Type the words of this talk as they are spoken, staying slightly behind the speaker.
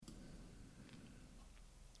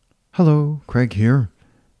Hello, Craig here.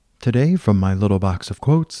 Today from my little box of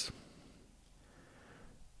quotes.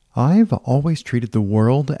 I've always treated the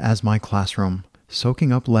world as my classroom,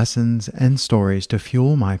 soaking up lessons and stories to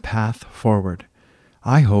fuel my path forward.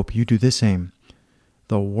 I hope you do the same.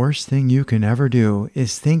 The worst thing you can ever do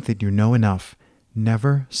is think that you know enough.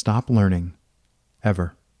 Never stop learning.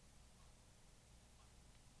 Ever.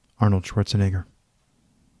 Arnold Schwartzenegger.